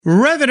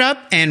Rev it up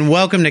and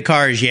welcome to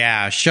Cars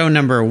Yeah, show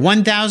number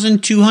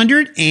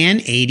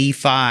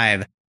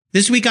 1285.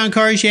 This week on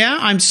Cars Yeah,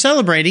 I'm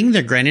celebrating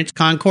the Greenwich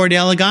Concours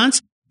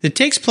d'Elegance that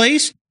takes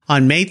place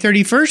on May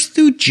 31st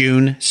through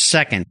June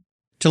 2nd.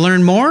 To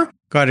learn more,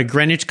 go to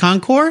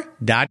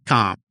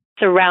greenwichconcours.com.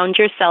 Surround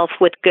yourself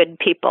with good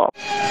people.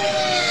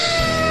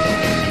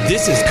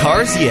 This is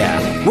Cars Yeah,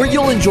 where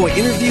you'll enjoy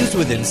interviews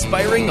with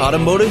inspiring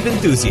automotive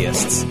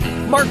enthusiasts.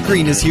 Mark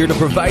Green is here to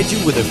provide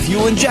you with a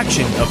fuel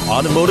injection of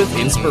automotive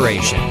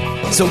inspiration.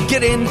 So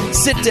get in,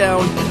 sit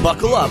down,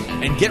 buckle up,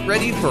 and get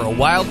ready for a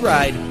wild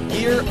ride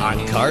here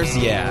on Cars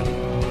Yeah.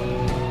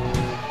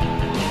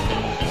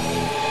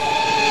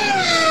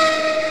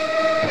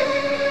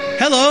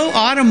 Hello,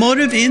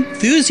 automotive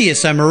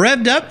enthusiasts. I'm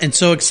revved up and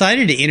so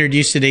excited to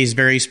introduce today's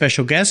very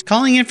special guest,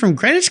 calling in from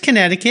Greenwich,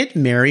 Connecticut,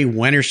 Mary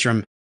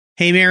Wennerstrom.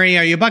 Hey, Mary,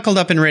 are you buckled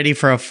up and ready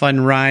for a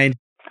fun ride?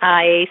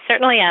 I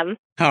certainly am.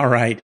 All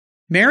right.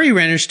 Mary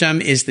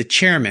Wennerstrom is the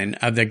chairman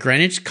of the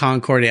Greenwich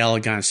Concours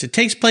d'Elegance. It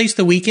takes place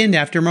the weekend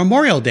after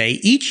Memorial Day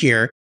each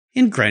year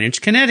in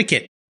Greenwich,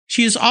 Connecticut.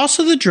 She is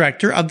also the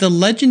director of the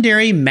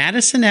legendary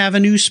Madison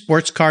Avenue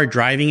Sports Car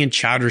Driving and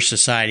Chowder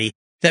Society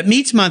that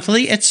meets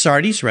monthly at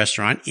Sardi's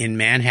Restaurant in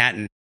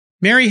Manhattan.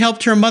 Mary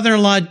helped her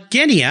mother-in-law,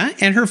 Genia,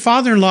 and her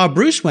father-in-law,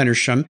 Bruce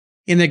Wennerstrom,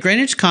 in the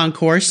Greenwich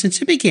Concours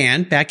since it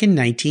began back in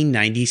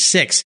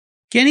 1996.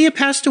 Genia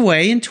passed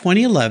away in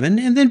 2011,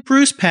 and then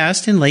Bruce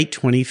passed in late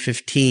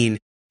 2015,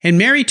 and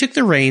Mary took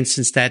the reins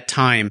since that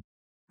time.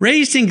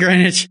 Raised in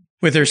Greenwich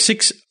with her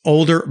 6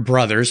 older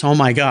brothers, oh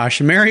my gosh,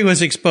 Mary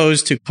was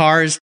exposed to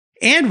cars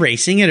and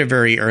racing at a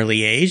very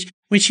early age.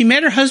 When she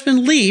met her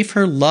husband Leif,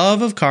 her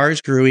love of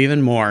cars grew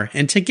even more,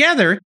 and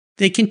together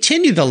they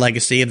continue the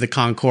legacy of the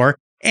Concours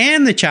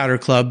and the Chowder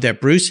Club that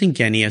Bruce and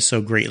Genia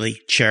so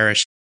greatly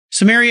cherished.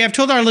 So Mary, I've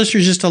told our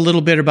listeners just a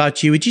little bit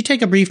about you. Would you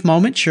take a brief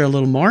moment, share a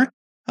little more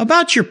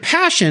about your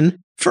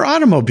passion for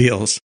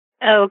automobiles?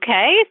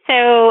 Okay.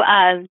 So,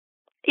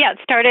 it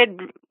started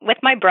with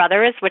my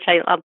brothers, which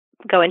I'll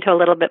go into a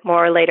little bit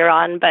more later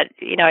on. But,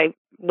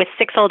 with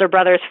 6 older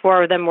brothers,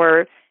 4 of them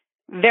were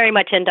very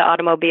much into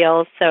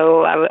automobiles.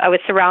 So I was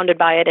surrounded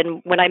by it.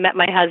 And when I met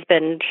my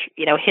husband,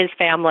 his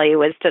family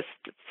was just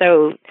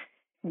so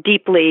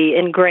deeply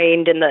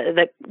ingrained in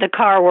the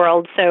car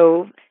world.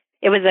 So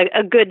it was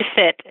a good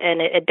fit,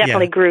 and it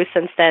definitely grew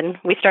since then.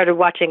 We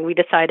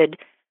decided,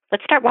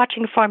 let's start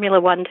watching Formula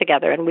One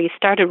together. And we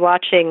started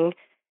watching,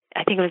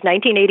 I think it was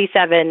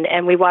 1987,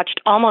 and we watched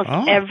almost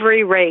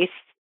every race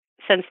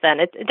since then.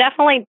 It's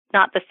definitely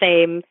not the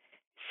same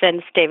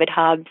since David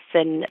Hobbs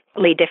and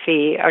Lee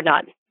Diffie are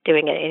not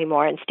doing it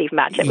anymore, and Steve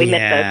Matchett. We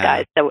miss those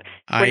guys, so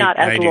we're not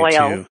as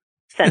loyal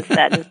since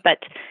then.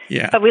 But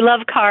we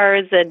love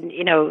cars, and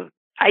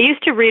I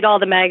used to read all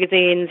the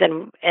magazines,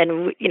 and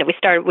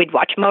we'd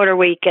watch Motor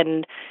Week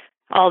and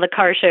all the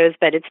car shows,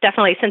 but it's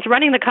definitely, since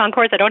running the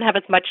Concours, I don't have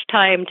as much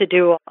time to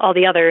do all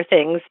the other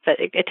things, but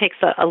it takes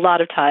a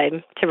lot of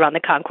time to run the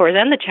Concours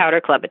and the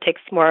Chowder Club. It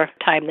takes more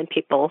time than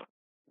people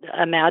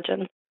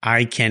imagine.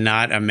 I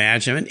cannot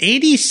imagine.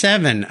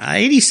 87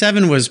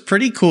 was a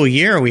pretty cool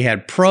year. We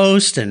had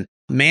Prost and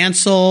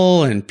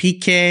Mansell and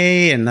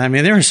Piquet, and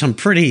there were some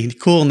pretty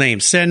cool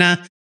names.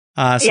 Senna.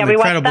 Some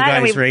incredible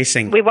guys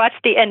racing. We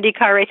watched the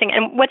IndyCar racing.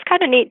 And what's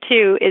kind of neat,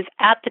 too, is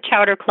at the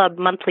Chowder Club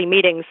monthly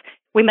meetings,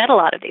 we met a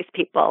lot of these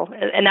people.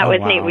 And that was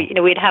neat.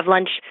 We'd have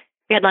lunch.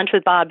 We had lunch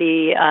with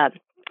Bobby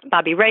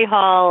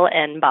Rahal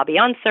and Bobby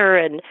Unser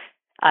and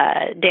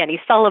Danny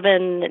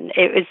Sullivan.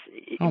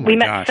 And we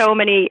met so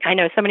many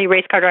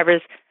race car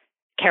drivers.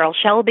 Carroll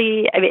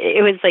Shelby.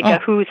 It was like a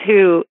who's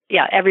who.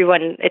 Yeah,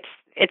 everyone.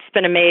 It's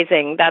been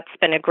amazing. That's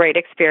been a great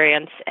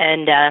experience.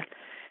 And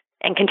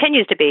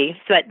continues to be.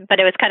 But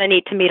it was kind of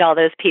neat to meet all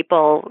those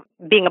people,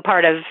 being a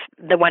part of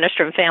the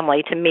Wennerstrom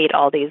family, to meet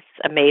all these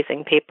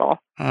amazing people.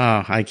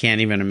 Oh, I can't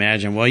even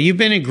imagine. Well, you've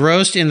been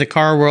engrossed in the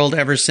car world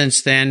ever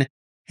since then.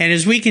 And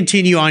as we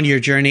continue on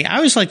your journey, I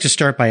always like to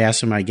start by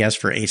asking my guests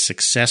for a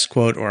success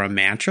quote or a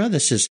mantra.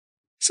 This is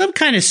some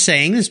kind of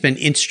saying that's been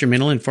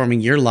instrumental in forming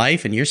your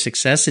life and your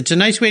success. It's a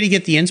nice way to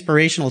get the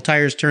inspirational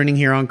tires turning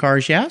here on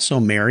Cars Yeah. So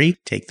Mary,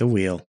 take the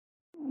wheel.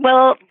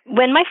 Well,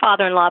 when my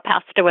father-in-law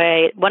passed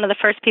away, one of the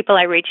first people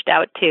I reached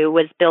out to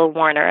was Bill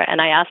Warner,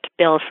 and I asked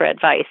Bill for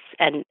advice,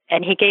 and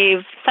he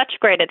gave such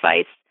great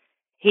advice.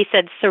 He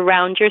said,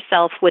 surround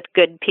yourself with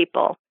good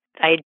people.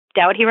 I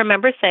doubt he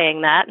remembers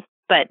saying that,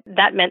 but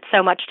that meant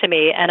so much to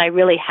me, and I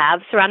really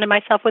have surrounded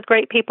myself with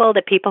great people,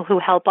 the people who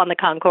help on the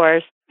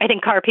Concours. I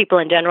think car people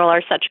in general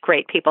are such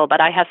great people,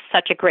 but I have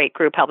such a great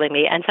group helping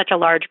me, and such a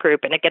large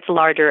group, and it gets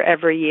larger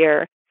every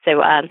year. So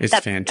it's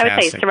fantastic. I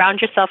would say surround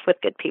yourself with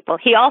good people.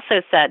 He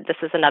also said, this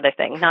is another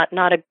thing, not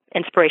an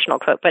inspirational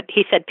quote, but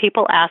he said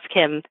people ask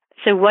him,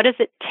 so what does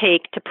it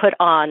take to put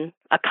on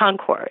a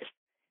Concours?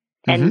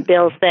 And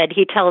Bill said,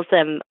 he tells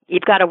them,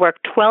 you've got to work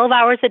 12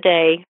 hours a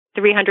day,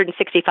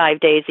 365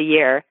 days a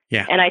year.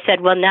 Yeah. And I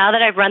said, well, now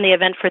that I've run the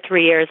event for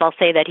 3 years, I'll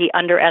say that he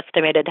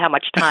underestimated how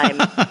much time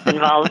is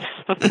involved.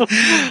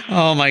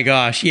 Oh my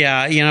gosh.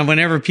 Yeah.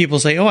 Whenever people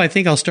say, oh, I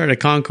think I'll start a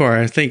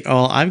Concours, I think,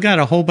 oh, I've got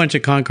a whole bunch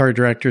of Concours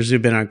directors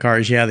who've been on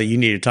cars. Yeah. That you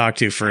need to talk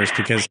to first,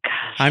 because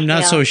I'm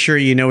not so sure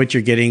you know what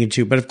you're getting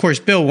into. But of course,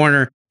 Bill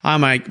Warner, oh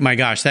my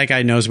gosh, that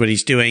guy knows what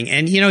he's doing.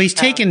 And, he's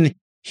taken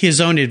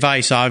his own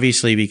advice,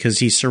 obviously, because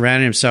he's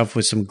surrounded himself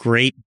with some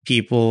great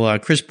people.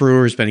 Chris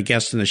Brewer has been a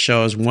guest on the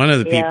show, is one of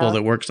the people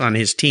that works on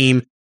his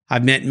team.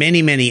 I've met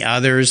many, many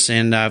others.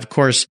 And of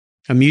course,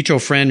 a mutual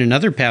friend,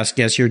 another past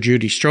guest here,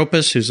 Judy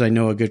Stropus, who's I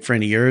know a good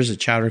friend of yours, a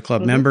Chowder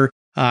Club member.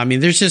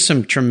 There's just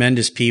some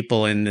tremendous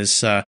people in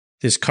this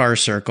car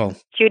circle.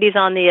 Judy's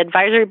on the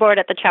advisory board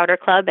at the Chowder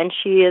Club, and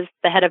she is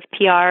the head of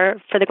PR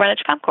for the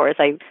Greenwich Concours.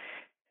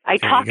 I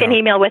talk and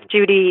email with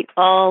Judy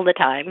all the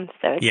time.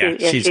 So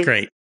she's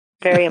great.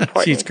 Very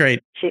important. She's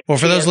great. Well,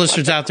 for those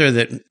listeners out there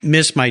that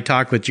missed my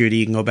talk with Judy,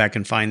 you can go back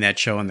and find that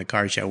show on the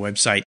Car Show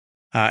website.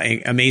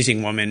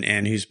 Amazing woman,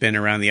 and who's been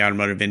around the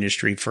automotive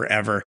industry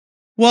forever.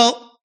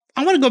 Well,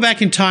 I want to go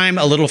back in time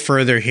a little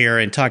further here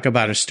and talk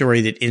about a story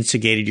that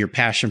instigated your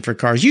passion for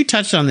cars. You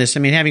touched on this.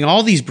 Having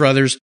all these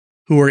brothers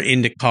who are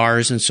into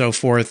cars and so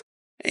forth,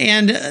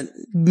 and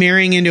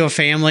marrying into a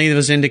family that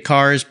was into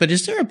cars. But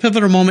is there a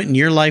pivotal moment in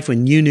your life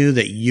when you knew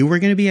that you were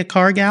going to be a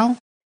car gal?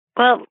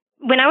 Well,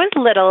 when I was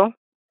little,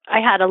 I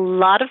had a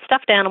lot of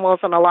stuffed animals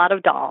and a lot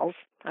of dolls.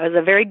 I was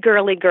a very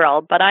girly girl,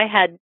 but I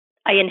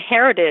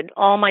inherited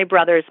all my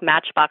brothers'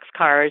 Matchbox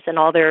cars and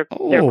all their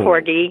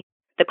Corgi,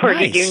 the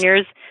Corgi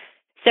Juniors.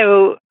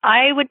 So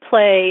I would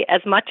play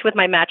as much with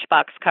my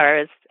Matchbox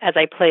cars as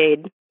I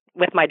played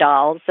with my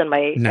dolls and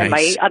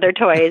my other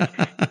toys.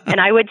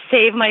 And I would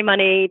save my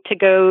money to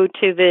go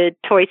to the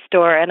toy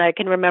store. And I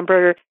can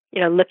remember,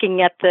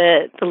 looking at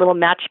the little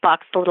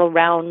Matchbox, the little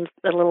round,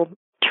 the little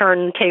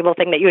turntable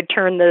thing that you would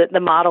turn the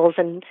models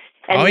and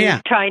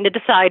trying to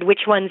decide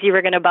which ones you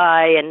were going to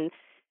buy. And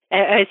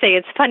I say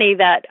it's funny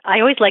that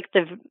I always liked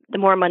the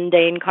more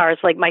mundane cars.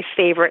 Like my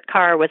favorite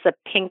car was a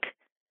pink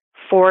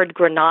Ford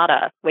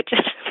Granada, which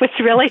was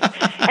really,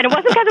 and it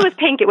wasn't because it was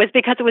pink. It was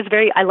because it was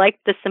I liked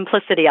the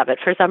simplicity of it.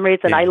 For some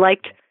reason, I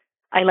liked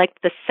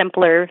the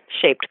simpler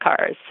shaped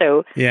cars.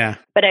 So yeah.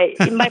 But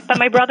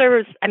my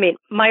brothers.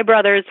 My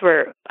brothers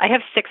were. I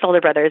have 6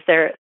 older brothers.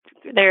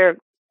 They're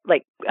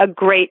like a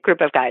great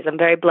group of guys. I'm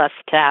very blessed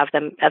to have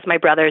them as my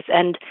brothers,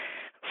 and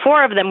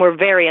 4 of them were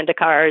very into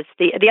cars.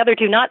 The other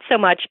 2 not so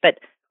much, but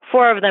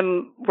 4 of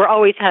them were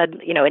always had,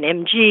 an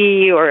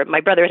MG, or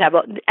my brother would have,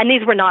 and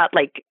these were not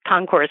like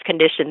Concours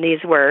condition.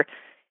 These were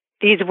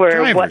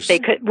drivers.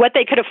 what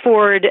they could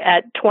afford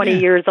at 20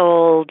 years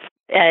old.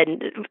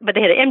 But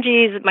they had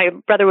MGs. My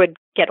brother would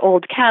get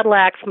old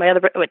Cadillacs. My other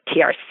brother would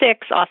TR6,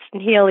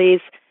 Austin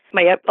Healey's.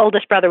 My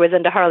oldest brother was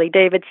into Harley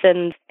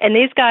Davidsons, and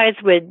these guys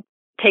would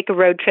take a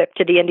road trip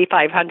to the Indy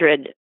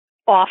 500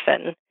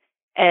 often.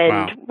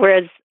 And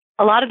whereas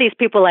a lot of these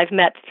people I've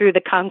met through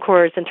the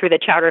Concours and through the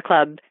Chowder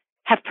Club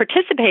have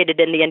participated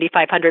in the Indy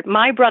 500,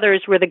 my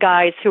brothers were the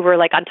guys who were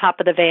like on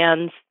top of the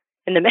vans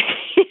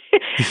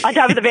on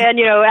top of the van,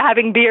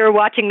 having beer,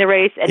 watching the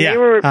race. And they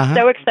were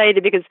so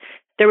excited because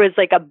there was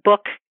like a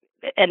book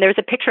and there was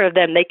a picture of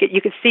them.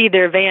 You could see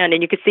their van,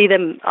 and you could see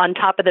them on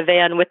top of the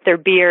van with their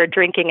beer,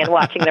 drinking and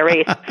watching the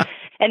race.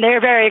 And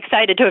they're very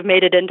excited to have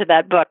made it into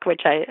that book,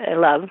 which I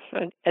love.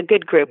 A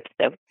good group.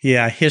 So.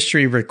 Yeah,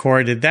 history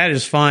recorded. That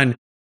is fun.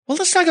 Well,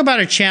 let's talk about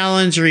a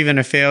challenge or even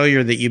a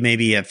failure that you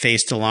maybe have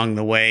faced along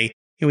the way.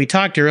 We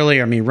talked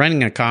earlier,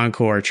 running a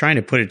Concours, trying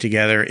to put it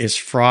together is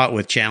fraught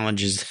with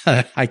challenges.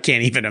 I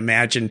can't even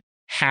imagine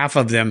half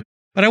of them.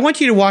 But I want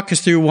you to walk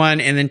us through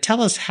one and then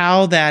tell us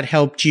how that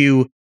helped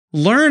you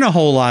learn a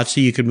whole lot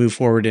so you could move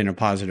forward in a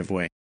positive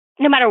way.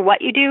 No matter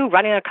what you do,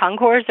 running a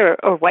Concours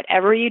or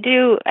whatever you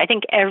do, I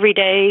think every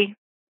day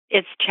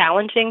is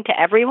challenging to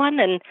everyone.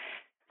 And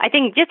I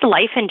think just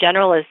life in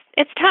general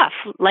it's tough.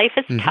 Life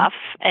is tough,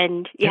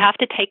 and you have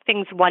to take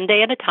things one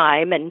day at a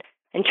time and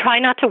try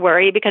not to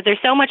worry, because there's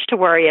so much to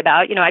worry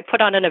about. I put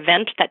on an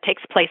event that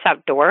takes place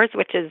outdoors,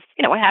 which is,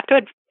 I have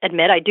to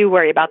admit I do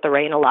worry about the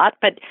rain a lot,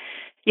 but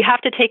you have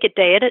to take it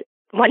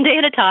one day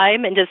at a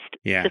time and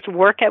just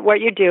work at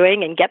what you're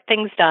doing and get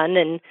things done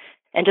and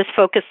just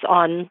focus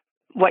on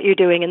what you're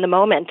doing in the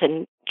moment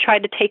and try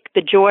to take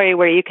the joy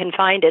where you can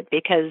find it,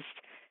 because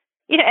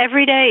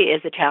every day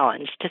is a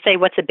challenge. To say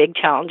what's a big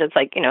challenge, it's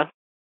like,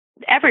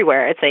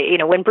 everywhere. It's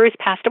when Bruce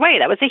passed away,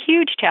 that was a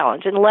huge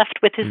challenge, and left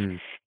with his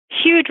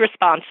huge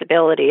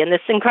responsibility and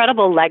this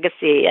incredible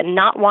legacy, and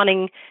not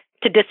wanting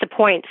to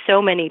disappoint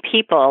so many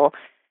people.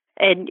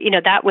 And,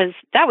 that was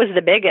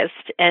the biggest.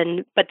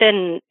 But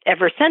then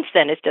ever since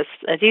then, it's just,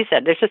 as you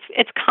said,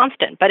 it's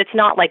constant, but it's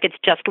not like it's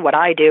just what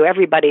I do.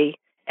 Everybody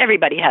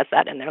has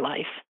that in their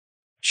life.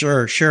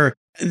 Sure.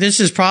 This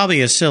is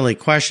probably a silly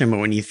question, but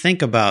when you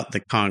think about the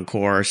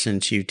Concours,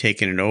 since you've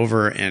taken it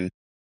over and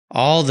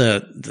all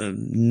the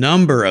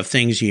number of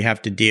things you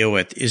have to deal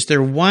with, is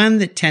there one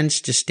that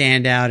tends to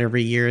stand out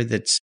every year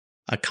that's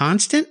a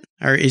constant?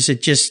 Or is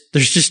it just,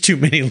 there's just too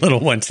many little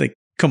ones that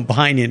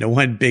combine into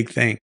one big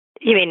thing.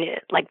 You mean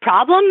like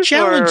problems?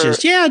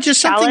 Challenges. Yeah,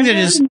 just something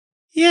challenges? that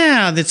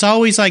is, that's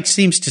always like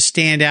seems to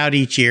stand out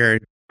each year.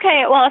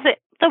 Okay, well,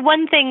 the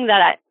one thing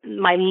that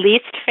my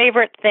least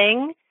favorite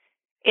thing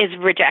is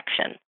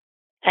rejection.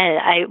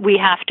 And we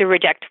have to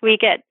reject. We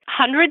get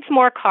hundreds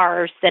more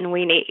cars than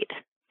we need.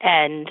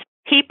 And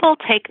people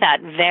take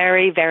that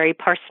very, very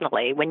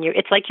personally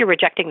it's like you're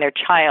rejecting their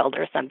child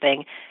or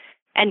something.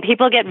 And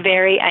people get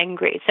very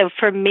angry. So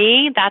for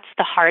me, that's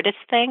the hardest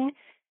thing.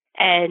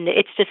 And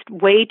it's just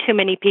way too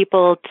many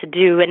people to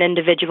do an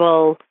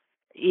individual,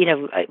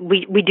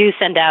 we do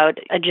send out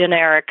a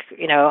generic,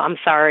 I'm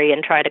sorry,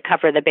 and try to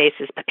cover the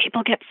bases. But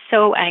people get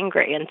so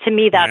angry. And to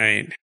me, that's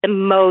right. the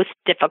most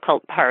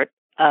difficult part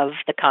of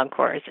the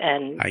concours.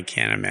 And I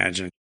can't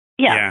imagine.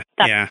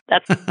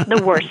 That's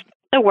the worst.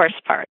 The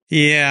worst part.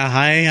 Yeah,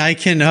 I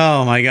can.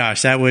 Oh my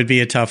gosh, that would be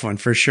a tough one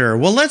for sure.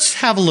 Well, let's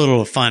have a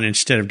little fun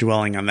instead of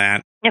dwelling on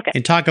that. Okay.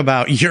 And talk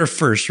about your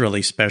first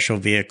really special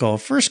vehicle,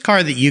 first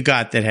car that you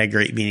got that had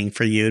great meaning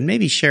for you, and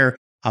maybe share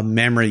a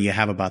memory you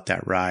have about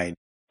that ride.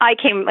 I'm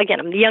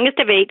the youngest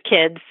of 8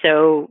 kids,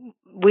 so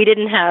we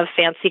didn't have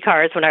fancy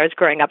cars when I was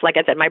growing up. Like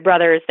I said, my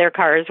brothers, their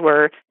cars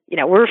were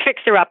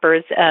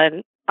fixer-uppers.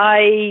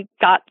 I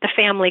got the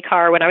family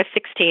car when I was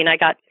 16.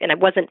 And it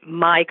wasn't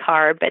my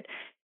car, but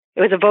it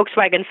was a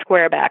Volkswagen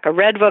Squareback, a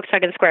red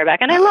Volkswagen Squareback,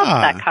 and I loved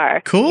that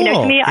car. Cool.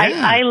 To me,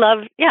 yeah. I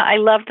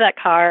loved that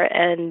car,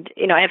 and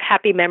I have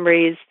happy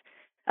memories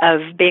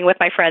of being with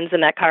my friends in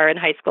that car in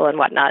high school and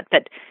whatnot.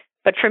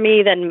 But for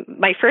me, then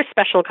my first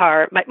special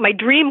car, my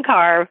dream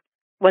car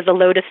was a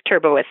Lotus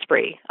Turbo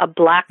Esprit, a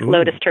black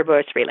Lotus Turbo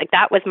Esprit. Like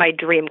that was my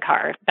dream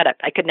car, but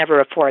I could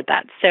never afford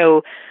that.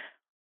 So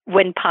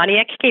when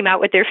Pontiac came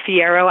out with their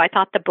Fiero, I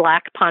thought the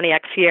black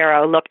Pontiac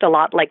Fiero looked a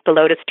lot like the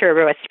Lotus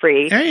Turbo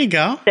Esprit. There you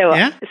go.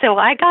 So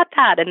I got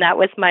that, and that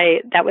was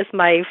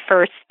my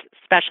first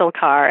special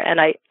car,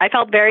 and I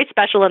felt very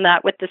special in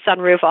that with the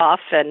sunroof off,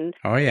 and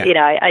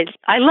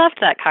I loved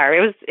that car.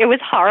 It was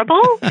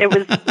horrible. It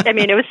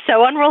was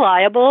so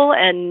unreliable,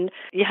 and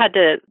you had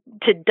to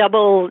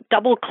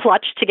double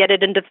clutch to get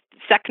it into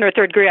second or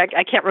third gear.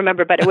 I can't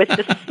remember, but it was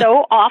just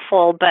so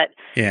awful. But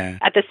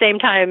at the same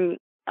time,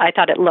 I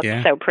thought it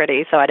looked so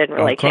pretty, so I didn't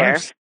really care.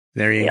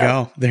 There you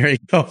go. There you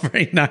go.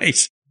 Very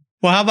nice.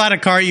 Well, how about a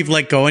car you've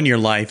let go in your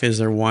life? Is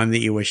there one that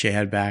you wish you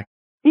had back?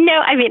 No,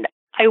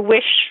 I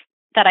wish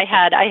that I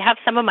have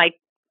some of my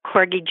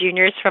Corgi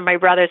Juniors from my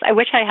brothers. I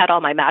wish I had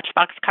all my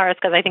Matchbox cars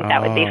because I think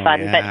that would be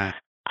fun. Yeah.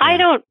 But I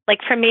don't,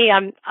 for me,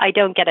 I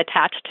don't get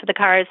attached to the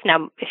cars.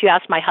 Now, if you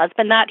ask my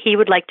husband that, he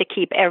would like to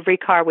keep every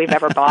car we've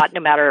ever bought,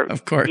 no matter,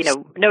 of course,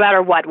 no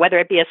matter what, whether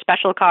it be a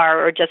special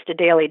car or just a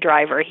daily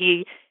driver.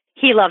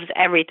 He loves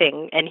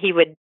everything, and he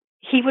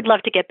would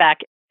love to get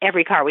back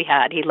every car we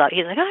had. He's like,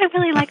 oh, I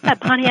really like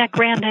that Pontiac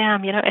Grand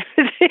Am.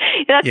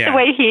 That's the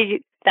way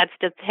that's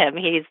just him.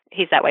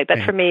 He's that way.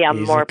 But for me,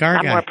 I'm more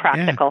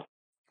practical.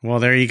 Yeah. Well,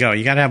 there you go.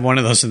 You got to have one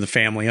of those in the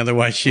family.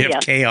 Otherwise you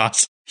have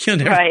chaos.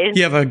 Right.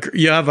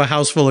 You have a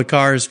house full of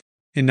cars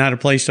and not a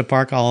place to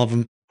park all of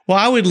them. Well,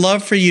 I would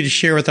love for you to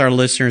share with our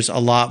listeners a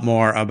lot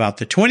more about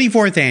the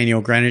 24th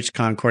annual Greenwich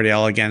Concours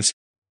d'Elegance.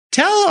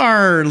 Tell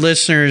our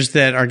listeners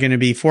that are going to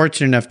be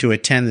fortunate enough to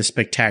attend the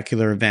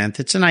spectacular event.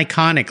 It's an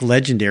iconic,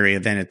 legendary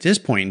event at this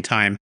point in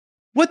time.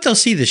 What they'll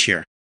see this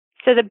year.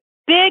 So the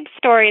big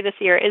story this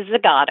year is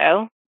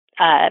Zagato.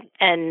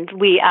 And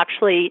we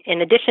actually,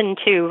 in addition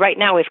to right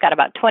now, we've got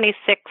about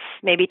 26,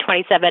 maybe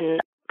 27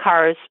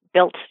 cars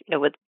built,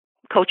 with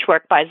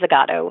coachwork by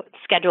Zagato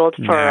scheduled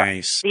for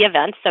the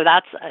event. So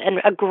that's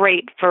a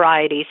great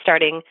variety,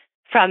 starting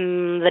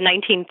from the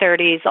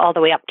 1930s all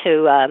the way up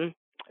to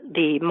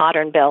the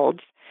modern builds.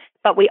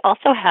 But we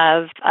also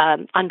have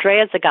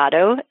Andrea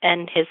Zagato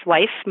and his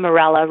wife,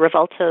 Mirella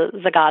Rivolta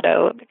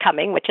Zagato,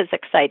 coming, which is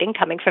exciting,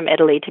 coming from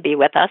Italy to be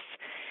with us.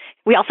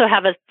 We also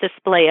have a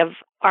display of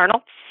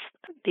Arnolds,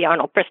 the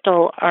Arnold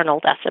Bristol,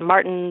 Arnold S.M.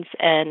 Martins,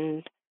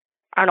 and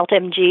Arnold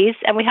MGs.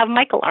 And we have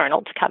Michael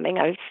Arnold coming.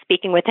 I was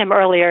speaking with him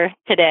earlier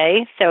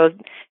today, so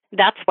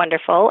that's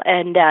wonderful.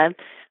 And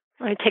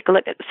let me take a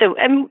look.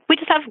 And we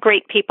just have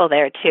great people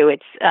there, too.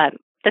 It's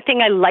the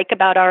thing I like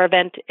about our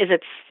event is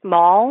it's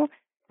small.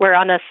 We're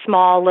on a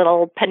small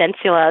little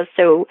peninsula,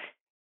 so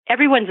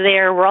everyone's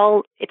there.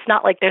 It's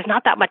not like there's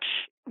not that much,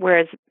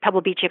 whereas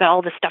Pebble Beach, you got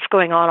all this stuff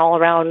going on all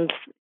around,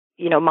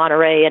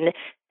 Monterey, and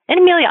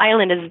Amelia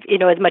Island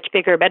is much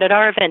bigger. But at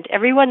our event,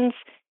 everyone's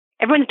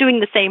doing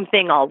the same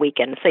thing all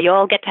weekend. So you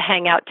all get to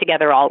hang out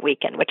together all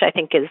weekend, which I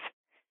think is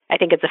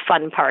a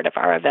fun part of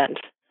our event.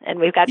 And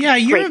we've got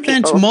your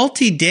event's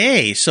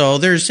multi-day. So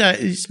there's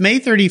it's May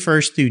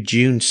 31st through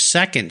June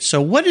 2nd.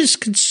 So what is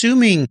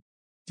consuming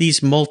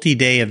these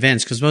multi-day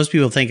events? Because most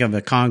people think of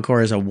a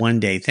Concours as a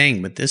one-day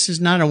thing, but this is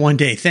not a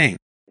one-day thing.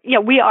 Yeah,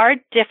 we are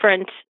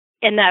different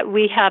in that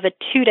we have a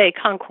 2-day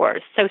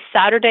Concours. So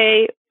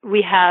Saturday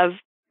we have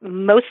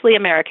mostly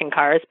American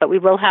cars, but we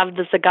will have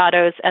the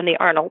Zagatos and the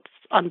Arnolds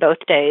on both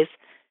days,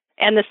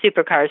 and the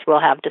supercars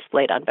we'll have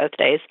displayed on both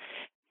days.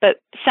 But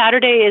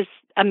Saturday is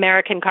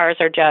American cars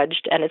are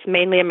judged, and it's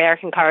mainly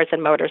American cars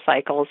and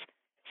motorcycles.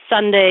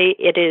 Sunday,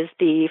 it is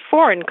the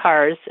foreign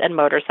cars and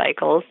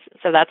motorcycles.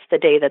 So that's the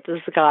day that the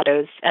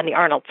Zagatos and the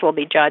Arnolds will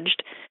be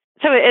judged.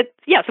 So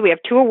so we have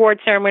 2 award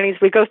ceremonies.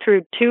 We go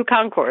through 2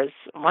 concours,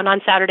 one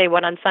on Saturday,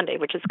 one on Sunday,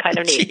 which is kind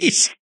of neat.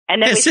 Jeez.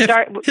 And then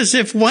as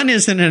if one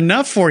isn't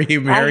enough for you,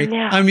 Mary.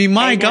 I mean,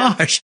 my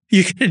gosh,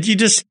 you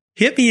just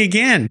hit me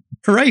again,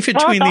 right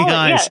between the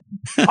eyes.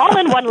 Yeah, all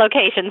in one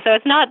location, so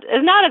it's not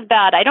as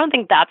bad. I don't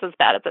think that's as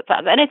bad as it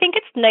sounds. And I think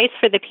it's nice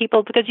for the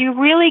people because you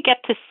really get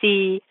to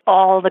see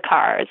all the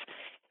cars.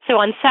 So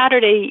on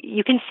Saturday,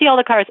 you can see all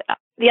the cars.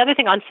 The other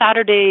thing, on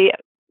Saturday,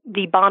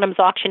 the Bonhams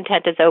auction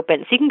tent is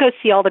open, so you can go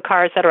see all the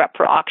cars that are up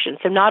for auction.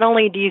 So not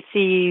only do you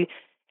see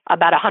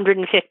about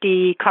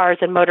 150 cars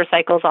and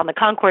motorcycles on the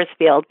concourse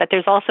field, but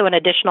there's also an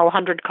additional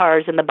 100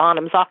 cars in the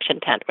Bonhams auction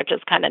tent, which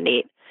is kind of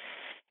neat.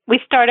 We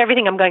start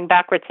everything, I'm going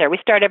backwards there. We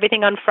start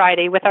everything on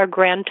Friday with our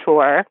grand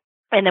tour,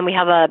 and then we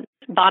have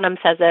Bonhams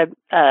has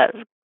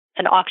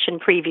an auction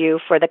preview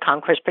for the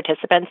concourse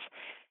participants.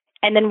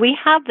 And then we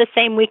have the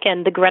same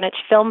weekend, the Greenwich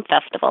Film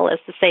Festival is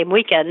the same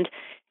weekend,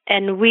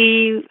 and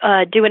we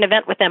do an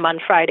event with them on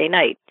Friday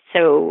night.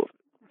 So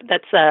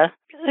that's a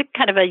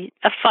kind of a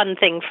fun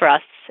thing for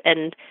us.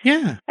 And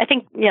I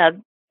think,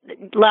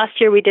 last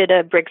year we did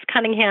a Briggs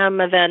Cunningham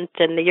event,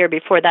 and the year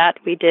before that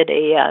we did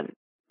a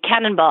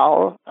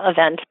Cannonball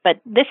event.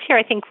 But this year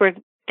I think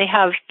they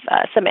have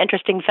some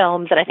interesting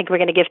films, and I think we're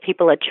going to give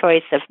people a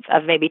choice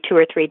of maybe 2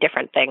 or 3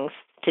 different things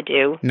to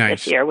do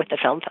this year with the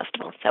film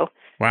festival. So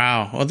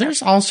wow. Well,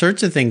 there's all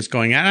sorts of things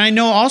going on. I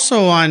know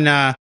also on,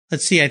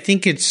 let's see, I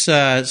think it's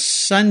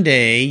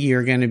Sunday,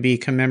 you're going to be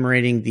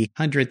commemorating the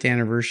 100th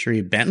anniversary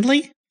of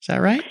Bentley. Is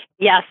that right?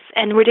 Yes,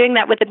 and we're doing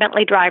that with the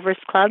Bentley Drivers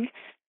Club.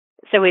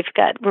 So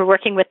we're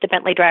working with the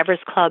Bentley Drivers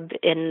Club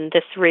in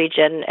this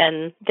region,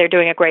 and they're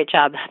doing a great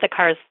job. The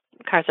cars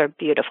are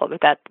beautiful. We've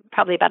got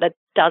probably about a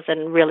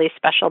dozen really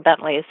special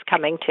Bentleys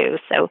coming too.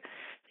 So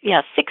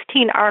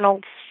 16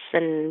 Arnolds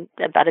and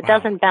about a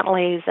dozen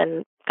Bentleys,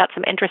 and got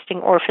some interesting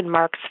orphan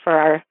marks for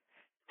our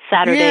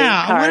Saturday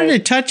cars. I wanted to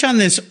touch on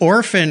this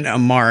orphan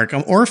mark.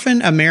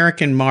 Orphan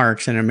American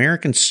marks and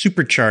American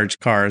supercharged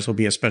cars will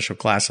be a special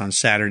class on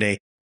Saturday.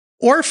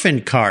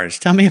 Orphan cars.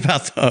 Tell me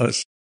about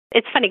those.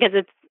 It's funny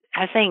because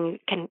I was saying,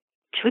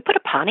 should we put a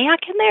Pontiac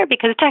in there?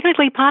 Because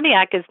technically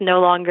Pontiac is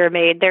no longer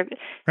made there.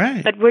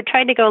 Right. But we're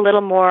trying to go a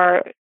little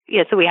more,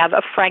 so we have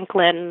a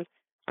Franklin,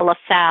 a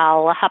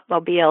LaSalle, a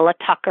Hupmobile, a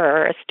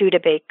Tucker, a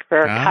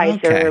Studebaker,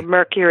 Kaiser,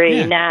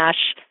 Mercury,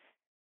 Nash.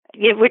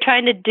 We're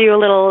trying to do a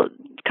little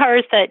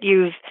cars that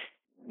you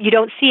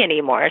don't see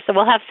anymore. So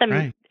we'll have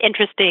some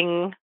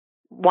interesting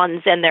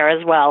ones in there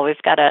as well. We've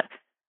got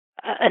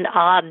an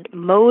odd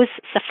Moe's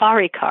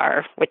Safari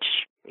car, which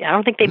I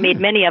don't think they made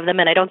many of them,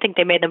 and I don't think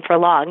they made them for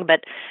long,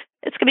 but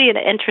it's going to be an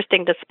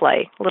interesting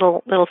display,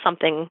 little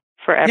something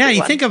for everyone. Yeah,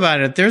 you think about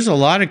it, there's a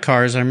lot of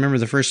cars. I remember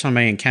the first time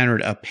I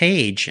encountered a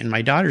Page, and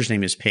my daughter's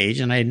name is Paige,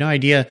 and I had no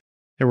idea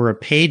there were a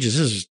Pages.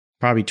 This is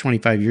probably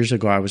 25 years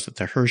ago. I was at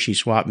the Hershey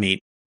swap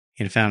meet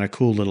and found a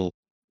cool little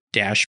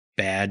dash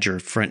badge or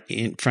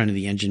in front of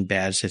the engine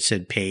badge that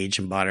said Page,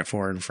 and bought it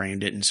for her and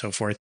framed it and so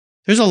forth.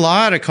 There's a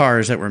lot of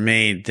cars that were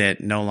made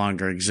that no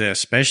longer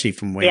exist, especially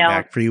from way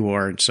back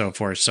pre-war and so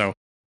forth. So,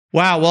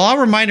 wow. Well, I'll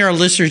remind our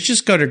listeners,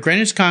 just go to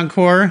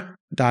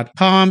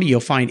GreenwichConcours.com. You'll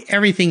find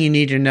everything you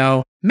need to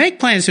know. Make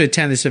plans to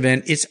attend this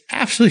event. It's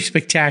absolutely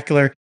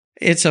spectacular.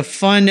 It's a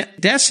fun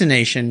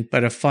destination,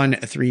 but a fun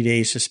 3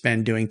 days to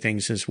spend doing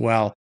things as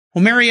well.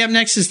 Well, Mary, up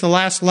next is the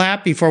last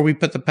lap before we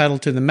put the pedal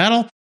to the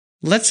metal.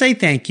 Let's say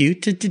thank you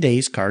to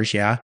today's Cars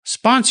Yeah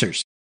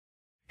sponsors.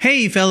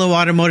 Hey, fellow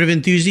automotive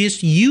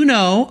enthusiasts, you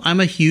know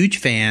I'm a huge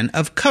fan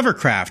of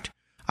Covercraft.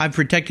 I've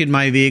protected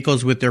my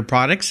vehicles with their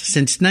products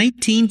since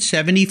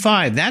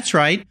 1975. That's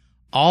right,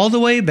 all the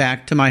way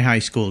back to my high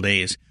school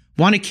days.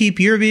 Want to keep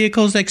your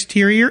vehicle's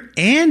exterior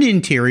and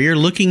interior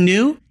looking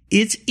new?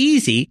 It's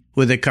easy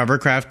with a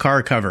Covercraft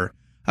car cover.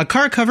 A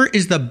car cover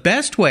is the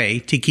best way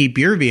to keep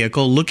your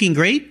vehicle looking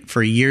great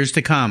for years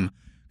to come.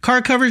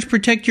 Car covers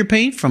protect your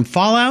paint from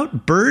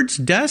fallout, birds,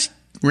 dust,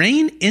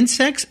 rain,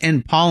 insects,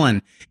 and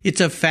pollen.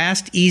 It's a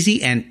fast,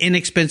 easy, and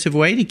inexpensive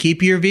way to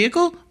keep your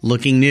vehicle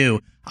looking new.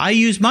 I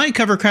use my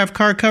Covercraft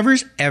car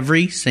covers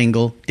every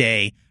single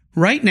day.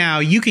 Right now,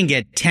 you can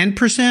get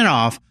 10%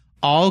 off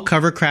all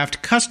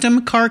Covercraft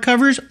custom car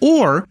covers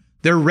or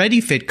their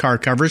ready-fit car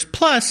covers.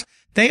 Plus,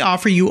 they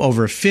offer you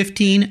over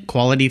 15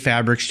 quality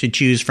fabrics to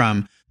choose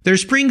from. Their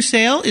spring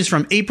sale is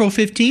from April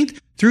 15th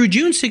through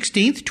June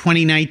 16th,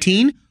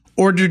 2019.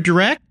 Order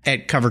direct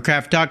at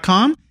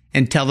Covercraft.com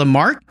and tell them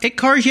Mark at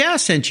Cars Yeah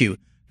sent you.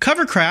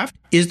 Covercraft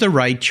is the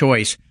right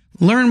choice.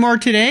 Learn more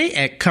today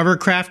at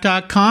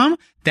Covercraft.com.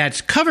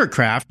 That's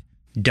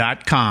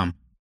Covercraft.com.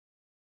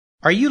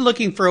 Are you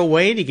looking for a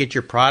way to get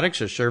your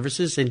products or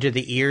services into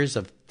the ears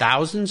of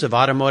thousands of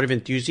automotive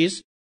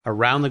enthusiasts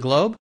around the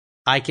globe?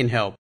 I can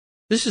help.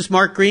 This is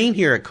Mark Green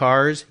here at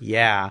Cars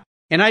Yeah,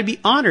 and I'd be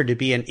honored to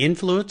be an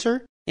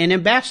influencer and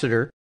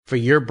ambassador for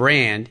your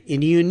brand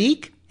in a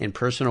unique and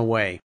personal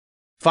way.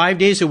 5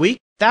 days a week,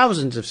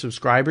 thousands of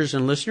subscribers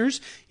and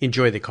listeners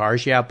enjoy the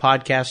Cars Yeah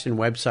podcast and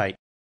website.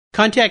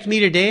 Contact me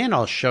today and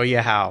I'll show you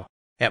how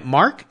at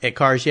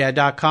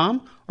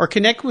mark@carsyeah.com or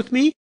connect with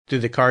me through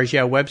the Cars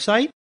Yeah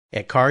website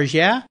at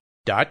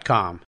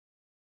carsyeah.com.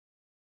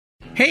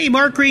 Hey,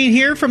 Mark Green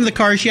here from the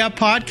Cars Yeah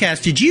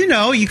podcast. Did you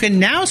know you can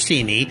now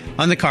see me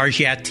on the Cars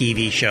Yeah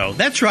TV show?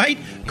 That's right.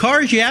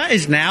 Cars Yeah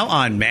is now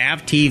on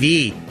MAV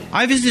TV.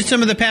 I visit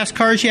some of the past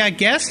Cars Yeah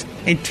guests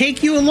and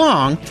take you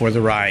along for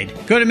the ride.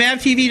 Go to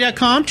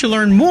mavtv.com to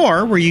learn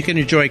more where you can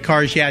enjoy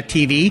Cars Yeah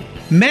TV.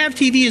 MAV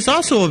TV is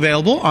also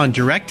available on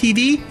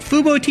DirecTV,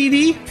 Fubo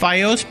TV,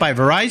 Fios by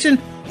Verizon,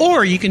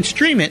 or you can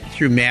stream it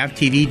through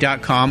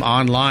mavtv.com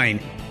online.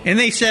 And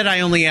they said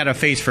I only had a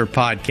face for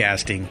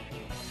podcasting.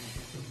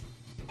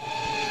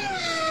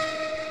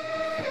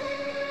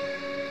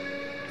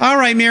 All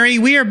right, Mary,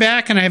 we are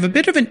back, and I have a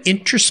bit of an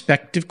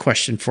introspective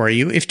question for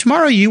you. If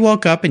tomorrow you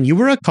woke up and you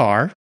were a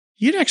car,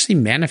 you'd actually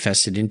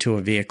manifest it into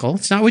a vehicle.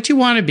 It's not what you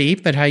want to be,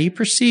 but how you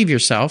perceive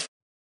yourself.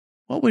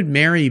 What would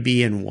Mary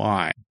be and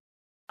why?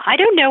 I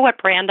don't know what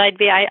brand I'd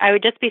be. I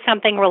would just be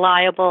something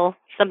reliable,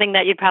 something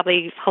that you'd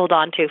probably hold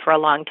on to for a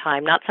long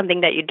time, not something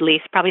that you'd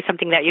lease, probably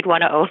something that you'd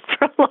want to own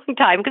for a long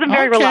time, because I'm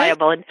very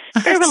reliable and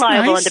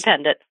nice.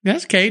 Independent.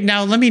 That's okay.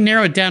 Now, let me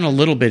narrow it down a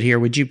little bit here.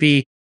 Would you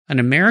be an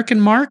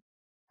American mark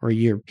or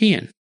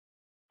European?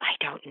 I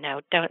don't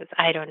know.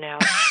 I don't know.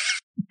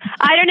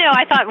 I don't know.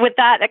 I thought with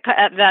that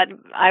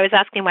I was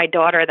asking my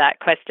daughter that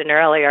question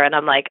earlier, and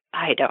I'm like,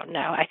 I don't know.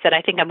 I said,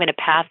 I think I'm going to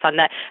pass on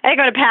that. I think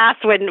I'm going to pass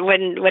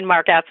when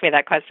Mark asked me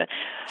that question.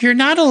 You're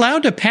not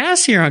allowed to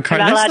pass here on Cars.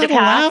 That's not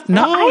allowed.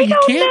 No, well, you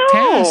can't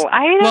pass.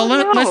 I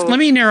don't know. Let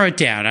me narrow it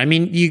down. I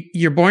mean,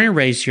 you're born and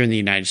raised here in the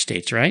United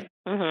States, right?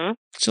 Mm-hmm.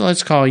 So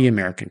let's call you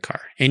American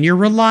car, and you're a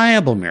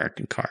reliable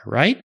American car,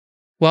 right?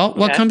 Well,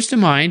 what comes to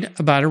mind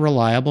about a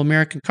reliable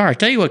American car? I'll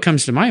tell you what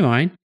comes to my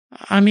mind.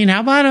 I mean, how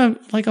about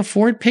a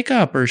Ford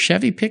pickup or a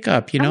Chevy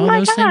pickup? You know,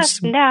 those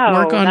things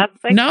work on.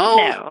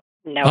 No,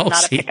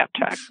 not a pickup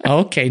truck.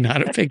 Okay,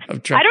 not a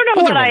pickup truck. I don't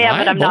know what I am,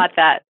 but I'm not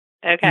that.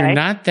 Okay. You're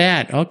not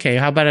that. Okay,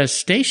 how about a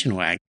station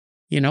wagon?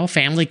 You know,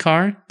 family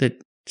car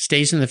that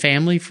stays in the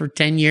family for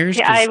 10 years?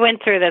 Yeah, I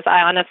went through this.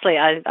 I honestly,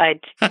 I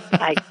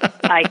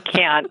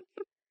can't.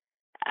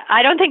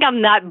 I don't think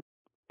I'm that.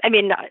 I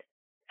mean,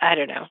 I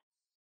don't know.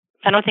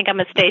 I don't think I'm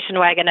a station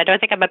wagon. I don't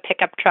think I'm a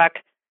pickup truck,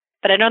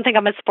 but I don't think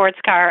I'm a sports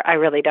car. I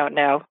really don't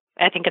know.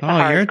 I think it's a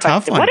hard you're a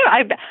tough question. one.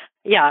 I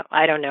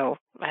don't know.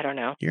 I don't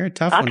know. You're a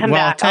tough I'll one. Come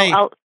back.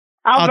 I'll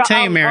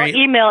tell you, Mary.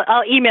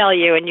 I'll email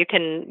you, and you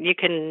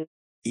can.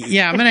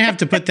 Yeah, I'm going to have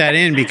to put that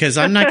in because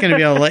I'm not going to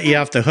be able to let you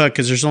off the hook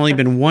because there's only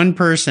been one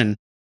person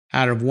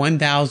out of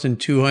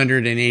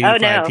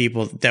 1,285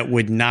 people that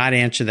would not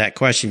answer that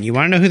question. You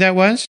want to know who that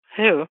was?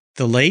 Who?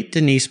 The late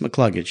Denise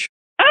McCluggage.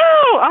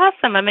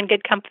 Awesome. I'm in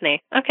good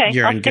company. Okay.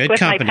 You're in good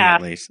company,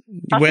 at least.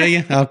 Will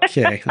you?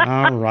 Okay.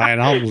 All right.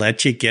 I'll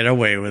let you get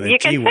away with it. You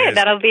can say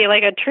that'll be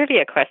like a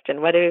trivia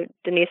question. What do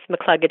Denise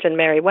McCluggage and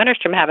Mary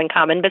Wennerstrom have in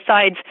common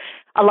besides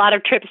a lot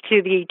of trips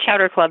to the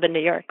Chowder Club in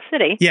New York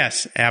City?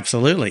 Yes,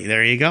 absolutely.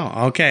 There you go.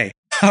 Okay.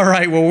 All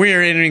right. Well, we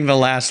are entering the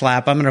last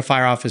lap. I'm going to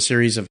fire off a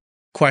series of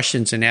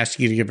questions and ask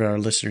you to give our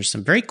listeners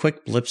some very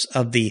quick blips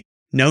of the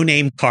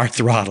no-name car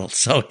throttle.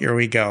 So here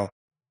we go.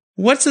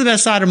 What's the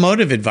best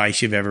automotive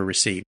advice you've ever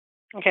received?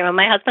 Okay, well,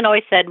 my husband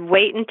always said,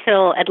 wait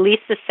until at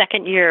least the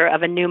second year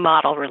of a new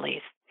model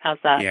release. How's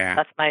that? Yeah.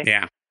 That's my...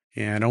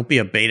 Yeah, don't be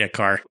a beta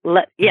car.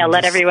 Let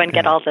everyone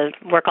get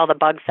work all the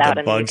bugs out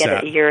and you get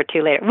it a year or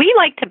two later. We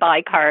like to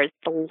buy cars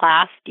the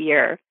last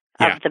year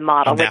of the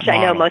model, which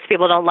I know most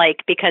people don't like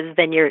because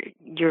then you're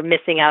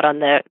missing out on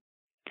the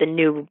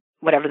new,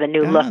 whatever the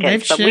new look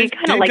is. But we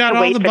kind of like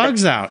to wait for the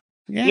bugs out.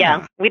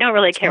 Yeah, we don't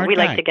really care. We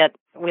like to get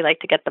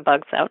the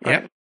bugs out.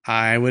 Yep.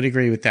 I would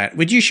agree with that.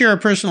 Would you share a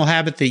personal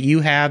habit that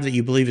you have that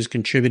you believe has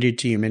contributed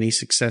to your many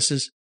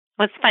successes?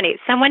 Well, it's funny.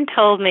 Someone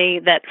told me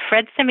that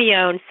Fred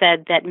Simeone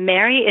said that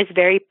Mary is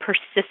very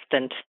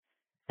persistent.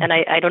 And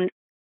I don't,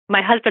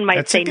 my husband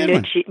might say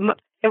nudging.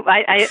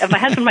 My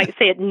husband might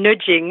say it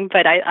nudging,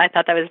 but I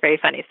thought that was very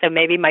funny. So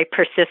maybe my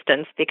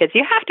persistence, because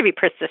you have to be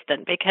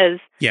persistent because,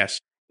 yes,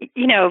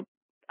 you know,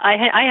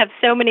 I have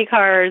so many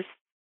cars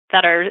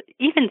that are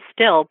even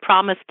still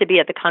promised to be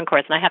at the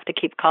concourse, and I have to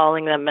keep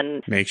calling them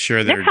and make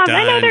sure they're done.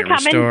 I know they're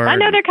coming. Restored. I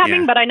know they're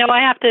coming, but I know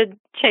I have to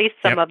chase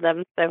some of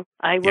them. So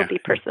I will be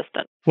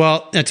persistent.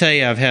 Well, I tell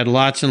you, I've had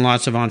lots and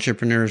lots of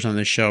entrepreneurs on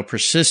the show.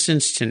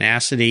 Persistence,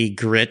 tenacity,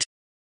 grit.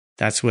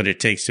 That's what it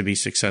takes to be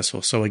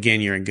successful. So again,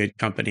 you're in good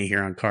company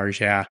here on Cars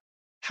Yeah.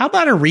 How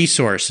about a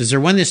resource? Is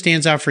there one that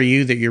stands out for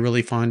you that you're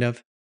really fond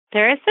of?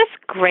 There is this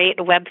great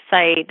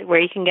website where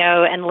you can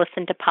go and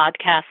listen to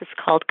podcasts. It's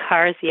called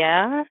Cars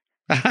Yeah.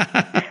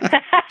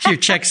 Your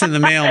check's in the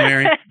mail,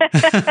 Mary.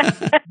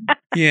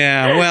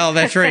 Yeah, well,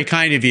 that's very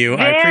kind of you.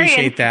 I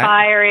appreciate that.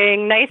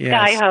 Inspiring, nice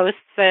guy hosts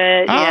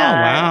it.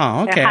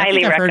 Wow, okay. I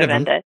highly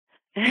recommend it.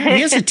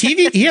 He has a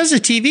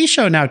TV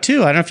show now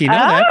too. I don't know if you know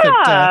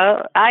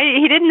that. But,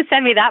 he didn't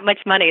send me that much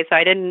money, so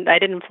I didn't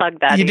plug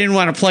that. You didn't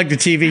want to plug the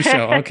TV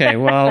show. Okay,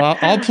 well,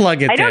 I'll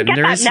plug it. I don't get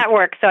that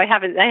network, so I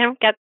don't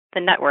get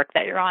the network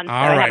that you're on.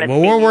 All right.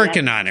 Well, we're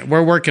working on it.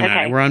 We're working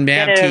on it. We're on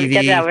MAV TV.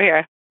 Get it over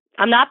here.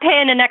 I'm not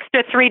paying an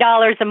extra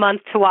 $3 a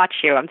month to watch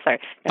you. I'm sorry.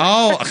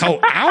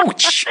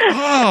 Ouch.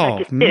 Oh,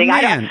 just kidding.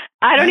 man.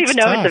 I don't That's even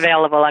know tough. it's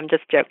available. I'm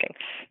just joking.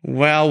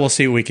 Well, we'll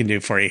see what we can do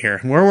for you here.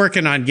 We're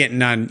working on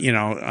getting on,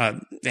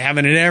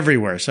 having it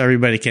everywhere so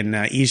everybody can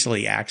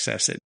easily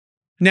access it.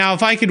 Now,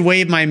 if I could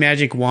wave my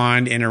magic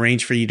wand and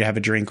arrange for you to have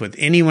a drink with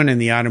anyone in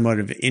the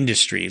automotive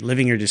industry,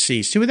 living or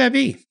deceased, who would that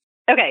be?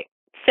 Okay.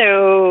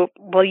 So,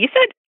 you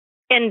said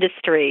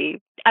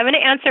industry. I'm going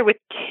to answer with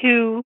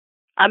two.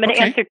 I'm going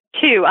to answer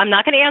two. I'm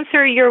not going to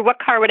answer your what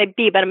car would I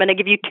be, but I'm going to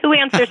give you two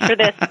answers for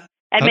this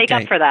and make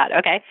up for that.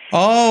 Okay.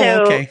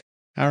 Okay.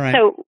 All right.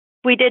 So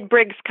we did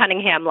Briggs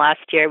Cunningham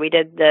last year. We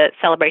did the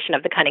celebration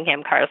of the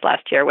Cunningham cars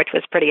last year, which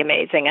was pretty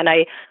amazing. And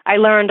I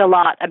learned a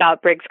lot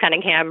about Briggs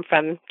Cunningham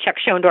from Chuck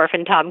Schoendorf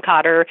and Tom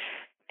Cotter.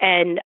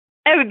 And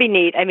it would be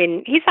neat. I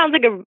mean, he sounds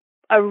like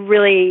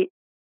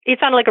he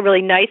sounded like a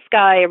really nice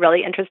guy, a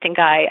really interesting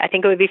guy. I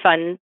think it would be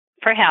fun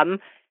for him.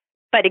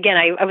 But again,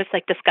 I was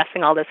like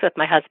discussing all this with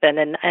my husband,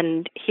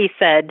 and he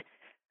said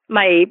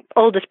my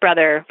oldest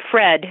brother,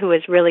 Fred, who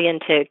was really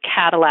into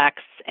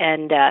Cadillacs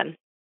and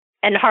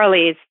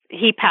Harleys,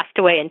 he passed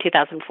away in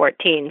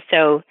 2014.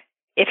 So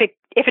if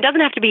it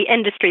doesn't have to be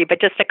industry, but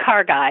just a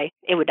car guy,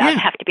 it would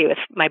have to be with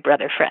my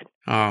brother, Fred.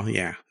 Oh,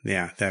 yeah.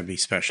 Yeah, that'd be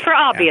special. For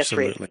obvious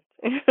reasons.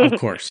 Of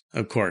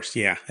course.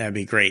 Yeah, that'd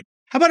be great.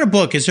 How about a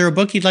book? Is there a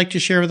book you'd like to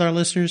share with our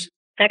listeners?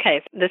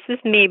 Okay, this is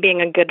me being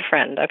a good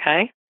friend,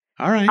 okay?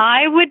 All right.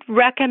 I would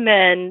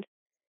recommend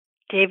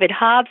David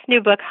Hobbs'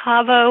 new book,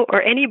 Havo,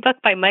 or any book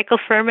by Michael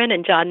Furman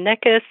and John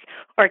Nickus,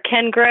 or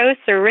Ken Gross,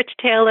 or Rich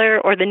Taylor,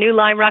 or the new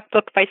Lime Rock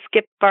book by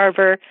Skip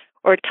Barber,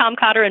 or Tom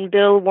Cotter and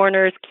Bill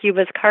Warner's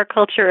Cuba's Car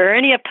Culture, or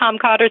any of Tom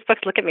Cotter's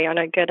books. Look at me, aren't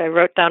I good? I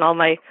wrote down all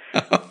my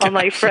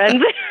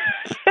friends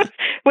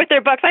with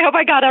their books. I hope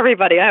I got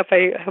everybody. I hope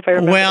I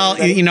remember. Well,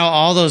 everybody.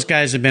 all those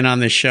guys have been on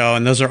the show,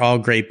 and those are all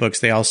great books.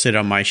 They all sit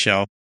on my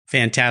show.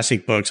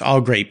 Fantastic books,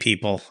 all great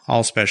people,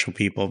 all special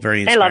people,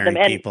 very inspiring I love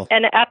them. people.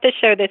 And at the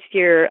show this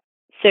year,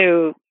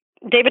 so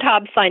David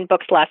Hobbs signed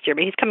books last year,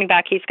 but he's coming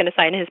back. He's going to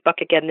sign his book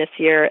again this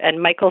year. And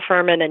Michael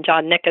Furman and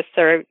John Nickus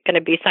are going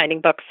to be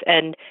signing books.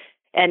 And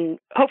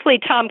hopefully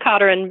Tom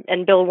Cotter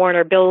and Bill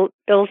Warner. Bill's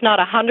not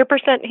 100%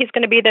 he's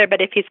going to be there,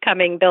 but if he's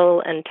coming,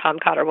 Bill and Tom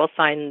Cotter will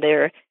sign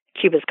their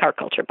Cuba's Car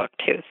Culture book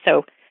too.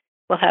 So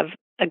we'll have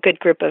a good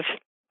group of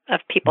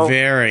people.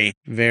 Very,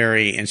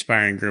 very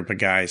inspiring group of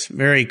guys.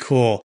 Very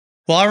cool.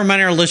 Well, I'll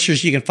remind our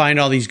listeners you can find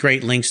all these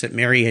great links that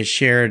Mary has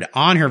shared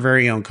on her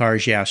very own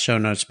Cars Yeah show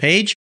notes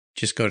page.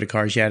 Just go to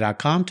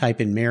carsyeah.com,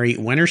 type in Mary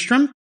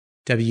Wennerstrom,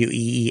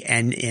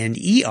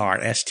 WENNERSTROM,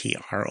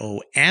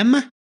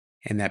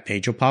 and that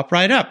page will pop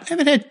right up. I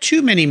haven't had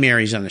too many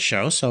Marys on the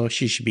show, so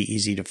she should be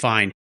easy to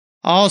find.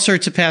 All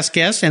sorts of past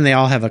guests, and they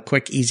all have a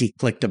quick, easy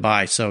click to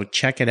buy, so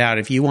check it out.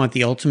 If you want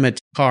the ultimate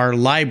car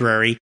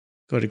library,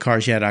 go to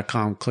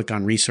carsyeah.com, click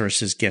on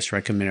resources, guest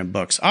recommended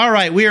books. All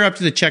right, we are up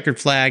to the checkered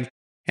flag.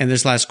 And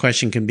this last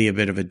question can be a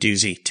bit of a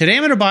doozy. Today,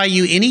 I'm going to buy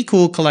you any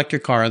cool collector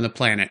car on the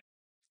planet.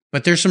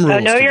 But there's some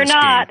rules. Oh, no, you're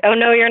not. Game. Oh,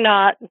 no, you're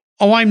not.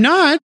 Oh, I'm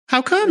not?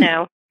 How come?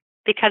 No,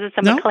 because it's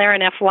a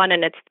McLaren F1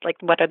 and it's like,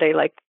 what are they,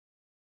 like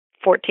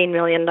 $14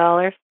 million?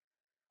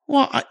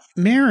 Well,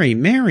 Mary, you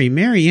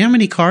know how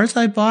many cars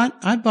I bought?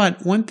 I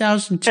bought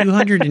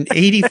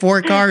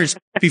 1,284 cars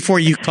before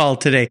you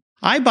called today.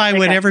 I buy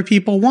whatever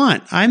people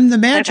want. I'm the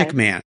magic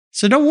man.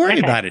 So don't worry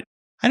about it.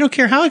 I don't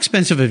care how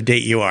expensive of a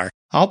date you are.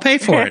 I'll pay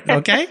for it,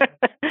 okay?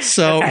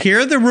 So here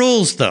are the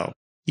rules, though.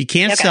 You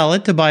can't sell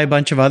it to buy a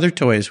bunch of other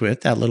toys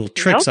with. That little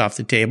trick's off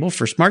the table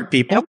for smart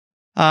people.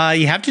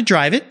 You have to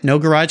drive it. No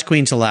garage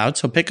queens allowed.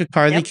 So pick a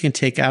car that you can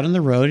take out on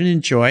the road and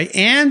enjoy.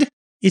 And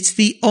it's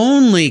the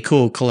only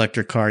cool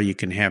collector car you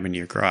can have in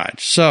your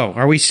garage. So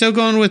are we still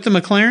going with the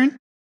McLaren?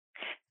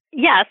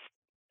 Yes.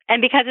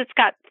 And because it's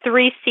got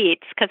 3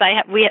 seats, because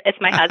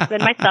it's my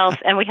husband, myself,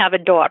 and we have a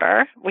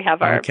daughter. We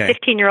have our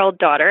 15-year-old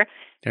daughter.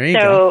 There you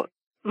go.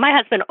 My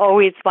husband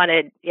always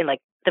wanted, like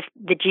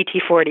the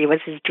GT40 was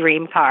his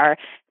dream car.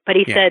 But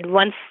he said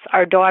once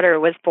our daughter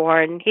was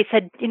born, he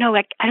said,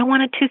 I don't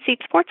want a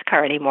 2-seat sports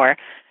car anymore.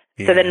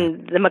 Yeah. So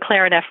then the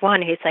McLaren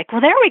F1, he's like,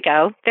 well, there we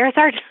go. There's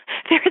our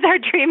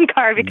dream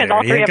car because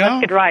all 3 of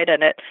us could ride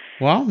in it.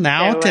 Well,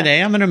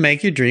 today I'm going to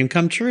make your dream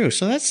come true.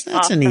 So that's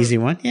awesome. An easy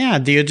one. Yeah.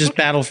 Do you just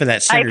battle for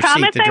that center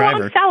seat, the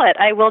driver? I promise I won't sell it.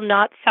 I will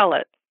not sell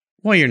it.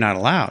 Well, you're not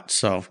allowed.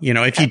 So,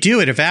 if you do,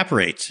 it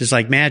evaporates. It's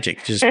like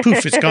magic. Just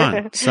poof, it's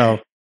gone. So,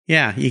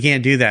 yeah, you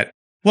can't do that.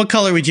 What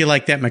color would you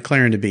like that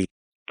McLaren to be?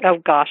 Oh,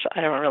 gosh,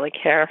 I don't really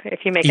care.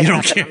 If you make it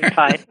happen, I'm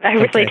fine. I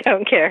really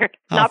don't care.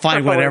 I'll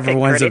find whatever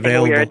one's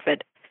available. Weird,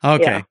 but,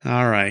 okay.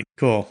 All right.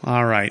 Cool.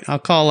 All right. I'll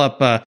call up.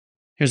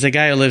 There's a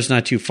guy who lives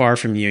not too far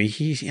from you. I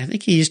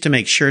think he used to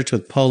make shirts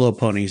with polo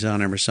ponies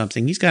on them or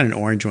something. He's got an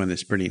orange one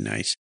that's pretty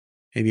nice.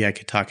 Maybe I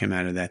could talk him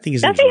out of that. I think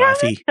his name's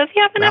Ralphie. Does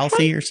he have an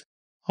Ralphie or something?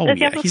 Oh,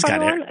 yeah.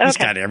 He's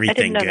got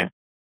everything good.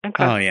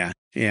 Okay. Oh, yeah.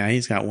 Yeah,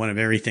 he's got one of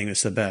everything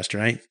that's the best,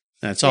 right?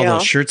 That's all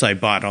those shirts I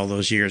bought all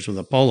those years with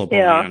a polo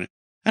pony on it.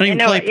 I don't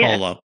even play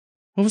polo.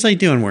 What was I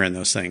doing wearing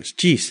those things?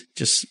 Jeez,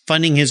 just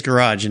funding his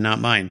garage and not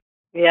mine.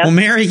 Yeah. Well,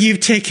 Mary, you've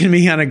taken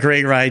me on a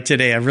great ride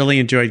today. I really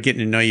enjoyed getting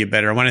to know you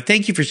better. I want to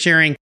thank you for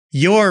sharing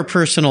your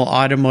personal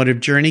automotive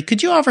journey.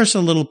 Could you offer us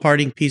a little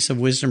parting piece of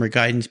wisdom or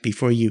guidance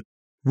before you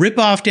rip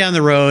off down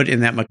the road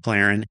in that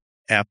McLaren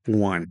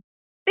F1?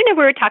 We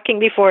were talking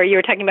before, you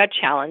were talking about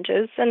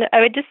challenges, and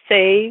I would just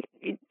say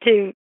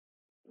to,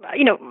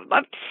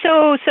 I'm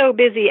so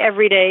busy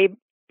every day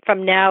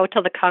from now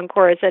till the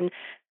concours, and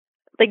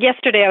like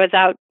yesterday I was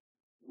out,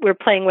 we were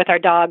playing with our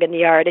dog in the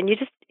yard, and you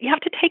have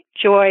to take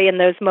joy in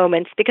those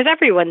moments because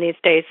everyone these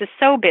days is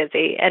so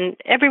busy and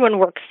everyone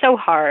works so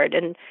hard,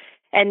 and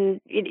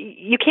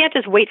you can't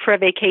just wait for a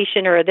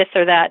vacation or this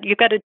or that. You've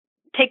got to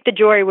take the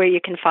joy where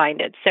you can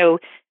find it. So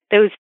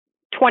those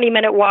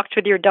 20-minute walks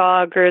with your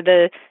dog or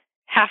the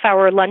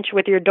half-hour lunch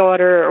with your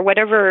daughter or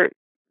whatever,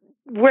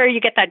 where you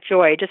get that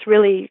joy, just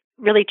really,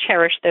 really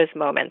cherish those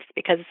moments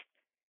because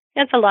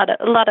it's a lot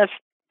of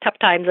tough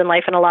times in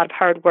life and a lot of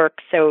hard work.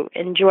 So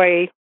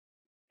enjoy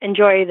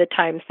the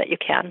times that you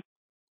can.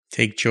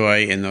 Take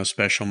joy in those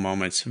special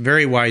moments.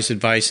 Very wise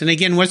advice. And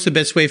again, what's the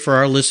best way for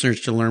our listeners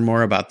to learn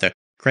more about the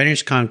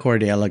Greenwich Concours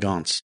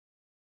d'Elegance?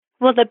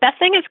 Well, the best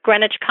thing is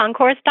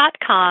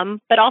GreenwichConcours.com,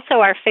 but also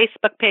our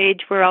Facebook page.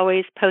 We're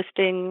always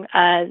posting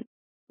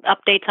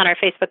updates on our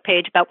Facebook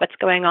page about what's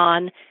going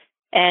on.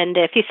 And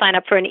if you sign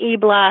up for an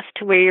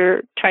e-blast where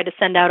you're trying to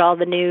send out all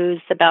the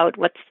news about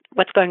what's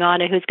going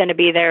on and who's going to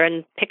be there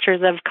and pictures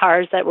of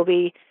cars that will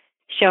be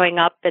showing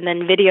up and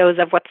then videos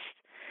of what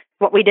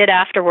we did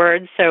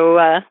afterwards.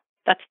 So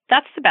that's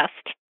the best.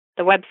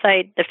 The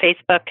website, the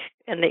Facebook,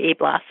 and the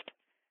e-blast.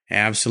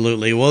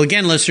 Absolutely. Well,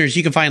 again, listeners,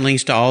 you can find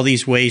links to all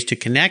these ways to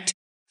connect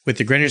with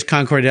the Greenwich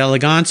Concours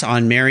d'Elegance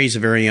on Mary's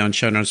very own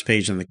show notes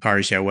page on the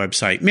Cars Yeah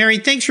website. Mary,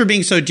 thanks for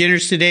being so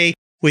generous today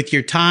with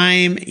your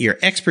time, your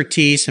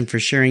expertise, and for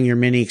sharing your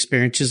many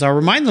experiences. I'll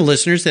remind the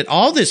listeners that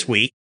all this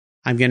week,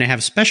 I'm going to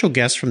have special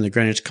guests from the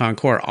Greenwich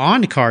Concours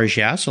on Cars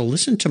Yeah, so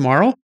listen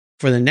tomorrow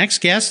for the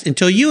next guest.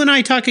 Until you and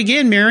I talk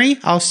again, Mary,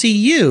 I'll see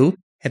you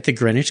at the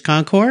Greenwich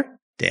Concours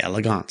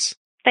d'Elegance.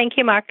 Thank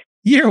you, Mark.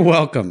 You're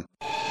welcome.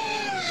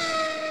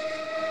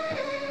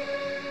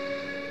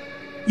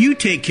 You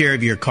take care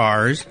of your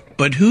cars,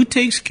 but who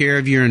takes care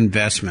of your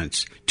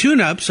investments?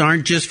 Tune-ups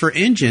aren't just for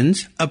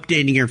engines.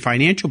 Updating your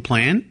financial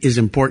plan is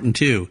important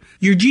too.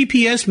 Your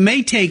GPS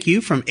may take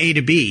you from A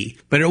to B,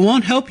 but it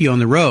won't help you on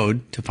the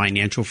road to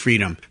financial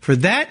freedom. For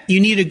that, you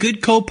need a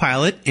good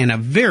co-pilot and a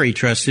very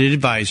trusted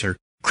advisor.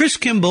 Chris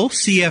Kimball,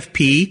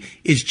 CFP,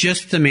 is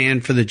just the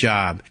man for the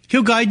job.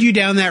 He'll guide you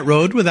down that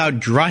road without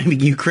driving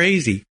you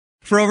crazy.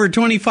 For over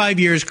 25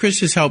 years,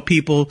 Chris has helped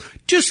people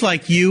just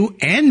like you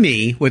and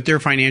me with their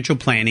financial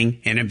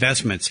planning and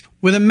investments.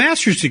 With a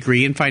master's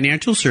degree in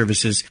financial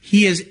services,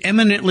 he is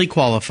eminently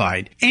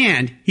qualified,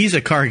 and he's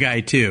a car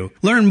guy too.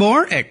 Learn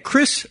more at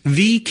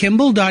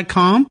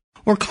chrisvkimball.com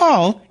or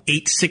call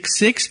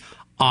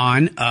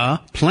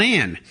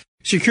 866-ON-A-PLAN.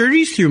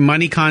 Securities through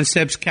Money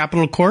Concepts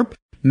Capital Corp.,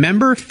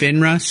 member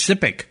FINRA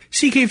SIPC.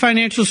 CK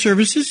Financial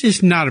Services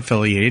is not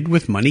affiliated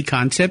with Money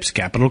Concepts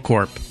Capital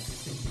Corp.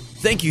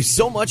 Thank you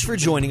so much for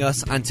joining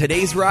us on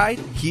today's ride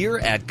here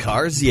at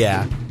Cars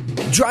Yeah.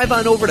 Drive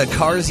on over to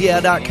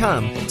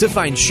carsyeah.com to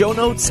find show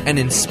notes and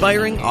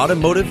inspiring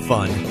automotive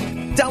fun.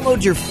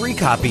 Download your free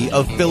copy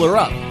of Filler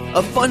Up,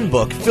 a fun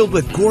book filled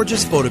with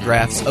gorgeous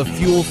photographs of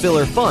fuel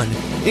filler fun,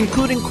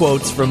 including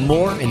quotes from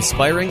more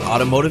inspiring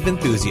automotive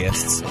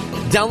enthusiasts.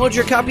 Download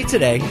your copy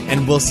today,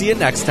 and we'll see you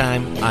next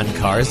time on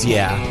Cars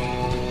Yeah.